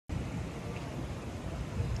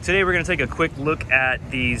Today we're going to take a quick look at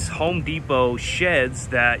these Home Depot sheds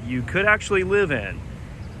that you could actually live in.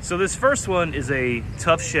 So this first one is a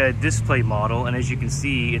Tuff Shed display model, and as you can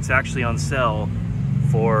see, it's actually on sale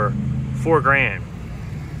for $4 grand.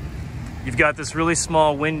 You've got this really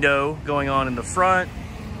small window going on in the front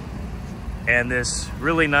and this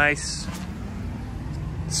really nice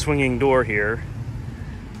swinging door here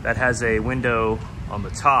that has a window on the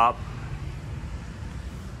top.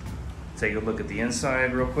 Take a look at the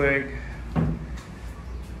inside real quick.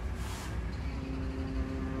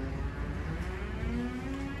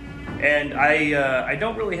 And I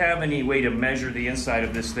don't really have any way to measure the inside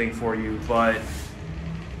of this thing for you, but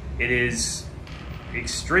it is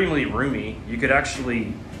extremely roomy. You could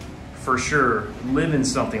actually, for sure, live in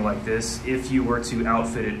something like this if you were to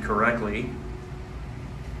outfit it correctly.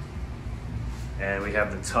 And we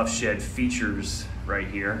have the Tuff Shed features right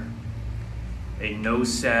here. A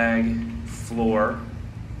no-sag floor.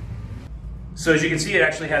 So as you can see, it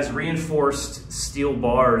actually has reinforced steel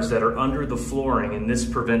bars that are under the flooring, and this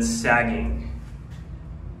prevents sagging.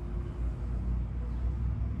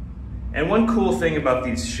 And one cool thing about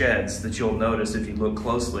these sheds that you'll notice if you look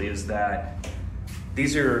closely is that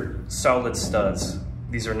these are solid studs.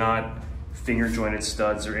 These are not finger jointed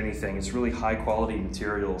studs or anything. It's really high quality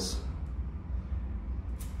materials.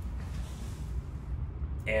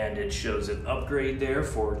 And it shows an upgrade there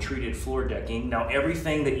for treated floor decking. Now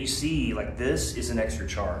everything that you see like this is an extra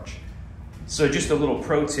charge. So just a little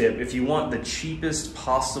pro tip, if you want the cheapest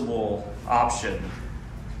possible option,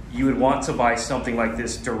 you would want to buy something like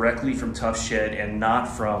this directly from Tuff Shed and not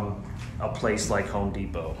from a place like Home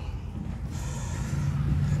Depot.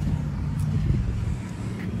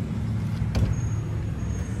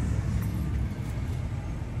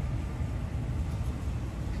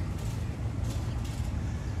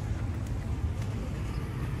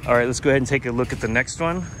 All right, let's go ahead and take a look at the next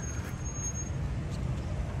one.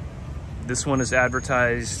 This one is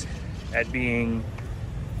advertised at being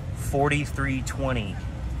 $43.20.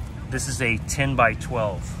 This is a 10 by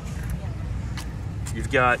 12.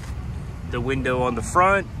 You've got the window on the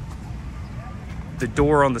front, the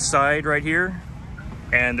door on the side right here,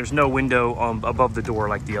 and there's no window above the door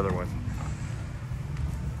like the other one.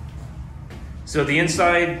 So the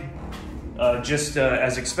inside, just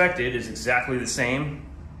as expected, is exactly the same.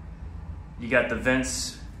 You got the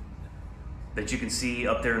vents that you can see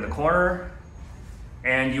up there in the corner.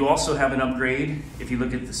 And you also have an upgrade. If you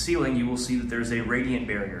look at the ceiling, you will see that there's a radiant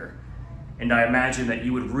barrier. And I imagine that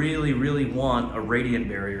you would really, really want a radiant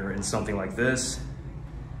barrier in something like this,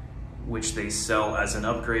 which they sell as an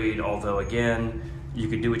upgrade. Although again, you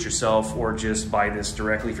could do it yourself or just buy this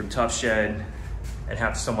directly from Tuff Shed and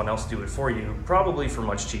have someone else do it for you, probably for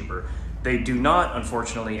much cheaper. They do not,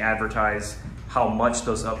 unfortunately, advertise how much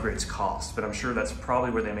those upgrades cost, but I'm sure that's probably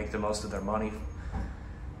where they make the most of their money.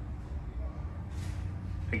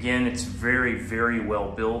 Again, it's very, very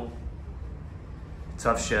well built.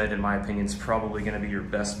 Tuff Shed, in my opinion, is probably gonna be your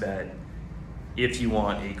best bet if you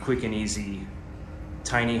want a quick and easy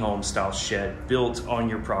tiny home style shed built on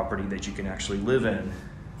your property that you can actually live in.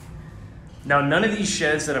 Now, none of these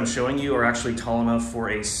sheds that I'm showing you are actually tall enough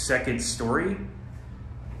for a second story.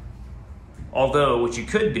 Although what you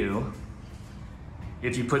could do,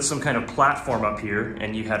 if you put some kind of platform up here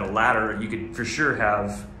and you had a ladder, you could for sure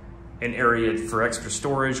have an area for extra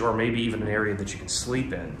storage, or maybe even an area that you can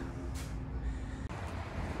sleep in.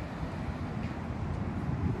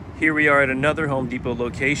 Here we are at another Home Depot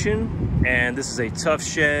location, and this is a Tuff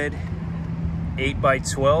Shed 8 by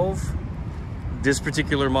 12. This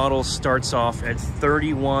particular model starts off at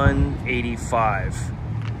 $31.85.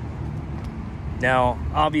 Now,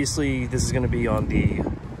 obviously, this is gonna be on the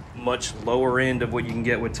much lower end of what you can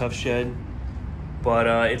get with Tuff Shed, but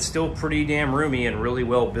it's still pretty damn roomy and really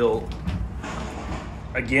well built.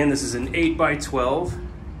 Again, this is an 8 by 12.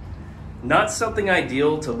 Not something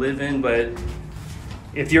ideal to live in, but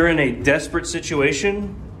if you're in a desperate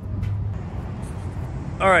situation.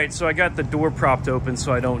 All right, so I got the door propped open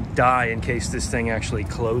so I don't die in case this thing actually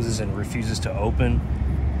closes and refuses to open.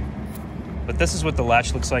 But this is what the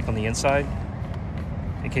latch looks like on the inside,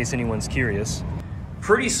 in case anyone's curious.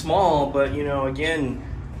 Pretty small, but you know, again,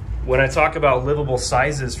 when I talk about livable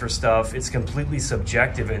sizes for stuff, it's completely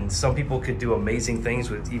subjective, and some people could do amazing things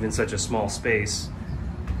with even such a small space.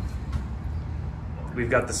 We've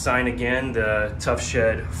got the sign again, the Tuff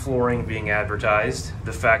Shed flooring being advertised.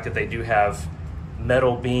 The fact that they do have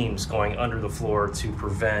metal beams going under the floor to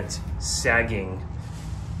prevent sagging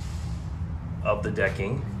of the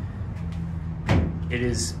decking. It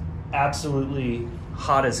is absolutely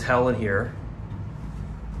hot as hell in here.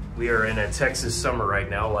 We are in a Texas summer right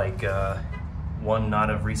now, like one not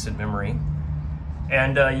of recent memory.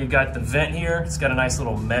 And you've got the vent here. It's got a nice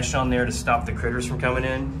little mesh on there to stop the critters from coming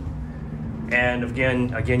in. And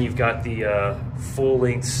again, you've got the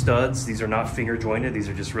full-length studs. These are not finger jointed. These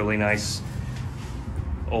are just really nice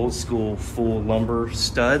old school full lumber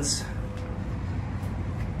studs.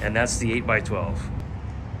 And that's the 8x12.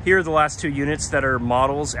 Here are the last two units that are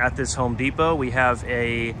models at this Home Depot. We have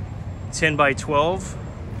a 10x12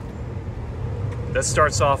 that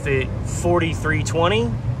starts off at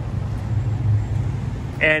 $43.20.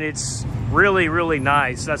 And it's really, really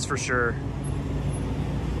nice, that's for sure.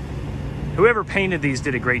 Whoever painted these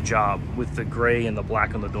did a great job with the gray and the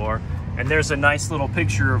black on the door. And there's a nice little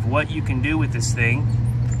picture of what you can do with this thing.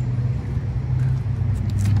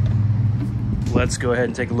 Let's go ahead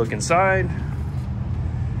and take a look inside.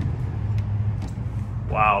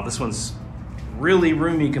 Wow, this one's really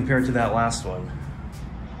roomy compared to that last one.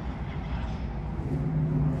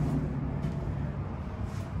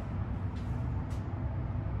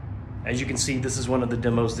 As you can see, this is one of the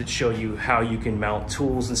demos that show you how you can mount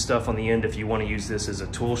tools and stuff on the end if you want to use this as a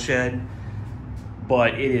tool shed.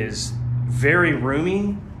 But it is very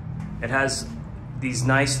roomy. It has these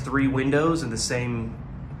nice 3 windows and the same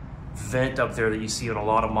vent up there that you see on a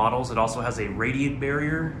lot of models. It also has a radiant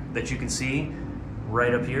barrier that you can see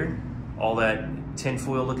right up here. All that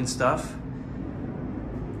tinfoil looking stuff,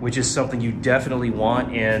 which is something you definitely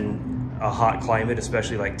want in a hot climate,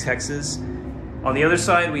 especially like Texas. On the other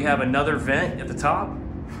side, we have another vent at the top.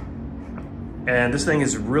 And this thing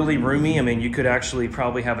is really roomy. I mean, you could actually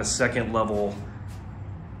probably have a second level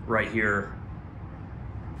right here,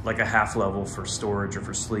 like a half level for storage or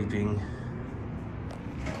for sleeping.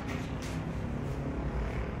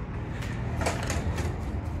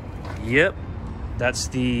 Yep, that's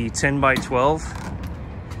the 10x12.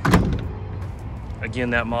 Again,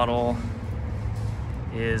 that model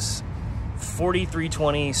is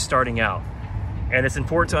 $43.20 starting out. And it's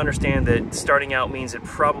important to understand that starting out means it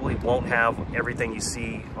probably won't have everything you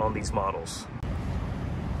see on these models.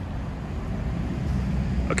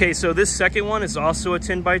 Okay, so this second one is also a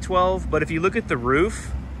 10x12, but if you look at the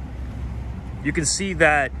roof, you can see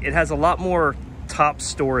that it has a lot more top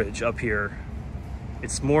storage up here.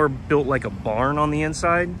 It's more built like a barn on the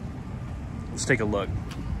inside. Let's take a look.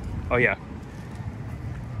 Oh yeah.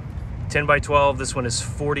 10x12, this one is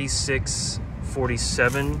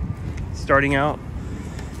 $46.47 starting out.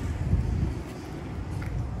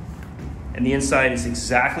 And the inside is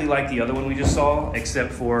exactly like the other one we just saw,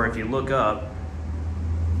 except for if you look up,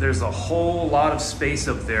 there's a whole lot of space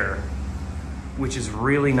up there, which is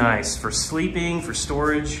really nice for sleeping, for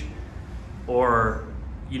storage, or,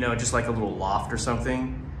 you know, just like a little loft or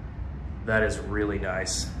something. That is really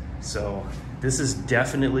nice. So this is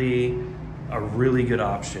definitely a really good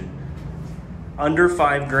option. Under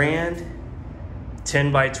 $5,000,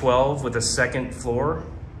 10x12 with a second floor.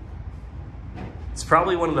 It's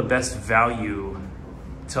probably one of the best value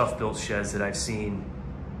Tuff built sheds that I've seen.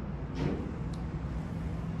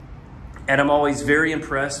 And I'm always very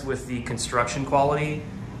impressed with the construction quality.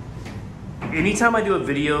 Anytime I do a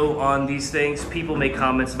video on these things, people make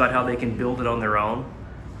comments about how they can build it on their own.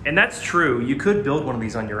 And that's true. You could build one of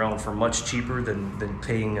these on your own for much cheaper than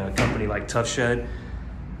paying a company like Tuff Shed.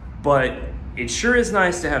 But it sure is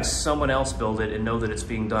nice to have someone else build it and know that it's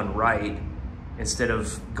being done right, instead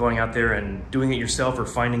of going out there and doing it yourself or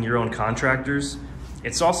finding your own contractors.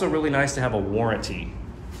 It's also really nice to have a warranty.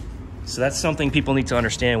 So that's something people need to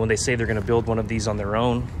understand when they say they're gonna build one of these on their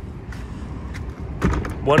own.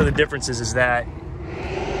 One of the differences is that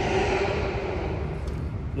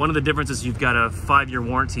you've got a 5-year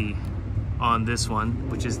warranty on this one,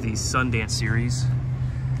 which is the Sundance series.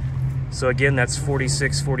 So again, that's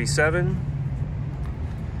 $46.47.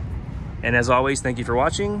 And as always, thank you for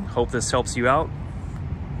watching. Hope this helps you out.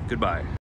 Goodbye.